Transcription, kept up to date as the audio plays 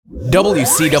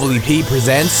WCWP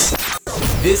presents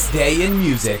This Day in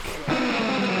Music.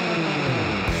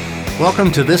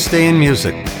 Welcome to This Day in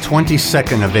Music,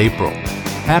 22nd of April.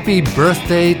 Happy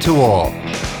birthday to all.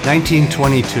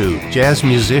 1922, jazz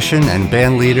musician and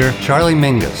band leader Charlie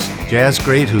Mingus, jazz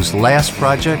great whose last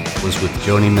project was with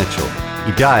Joni Mitchell.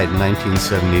 He died in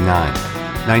 1979.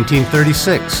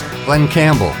 1936, Glen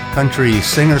Campbell, country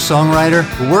singer-songwriter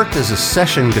who worked as a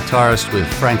session guitarist with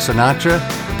Frank Sinatra,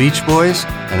 the Beach Boys,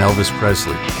 and Elvis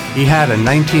Presley. He had a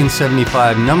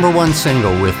 1975 #1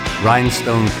 single with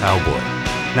Rhinestone Cowboy.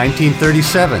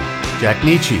 1937, Jack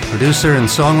Nitzsche, producer and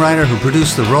songwriter who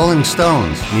produced the Rolling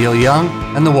Stones, Neil Young,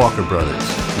 and the Walker Brothers.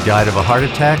 He died of a heart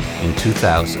attack in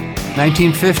 2000.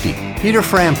 1950, Peter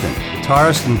Frampton,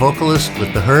 guitarist and vocalist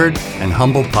with The Herd and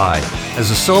Humble Pie.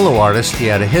 As a solo artist, he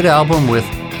had a hit album with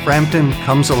Frampton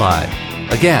Comes Alive.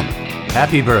 Again,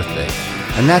 happy birthday.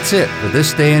 And that's it for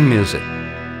This Day in Music.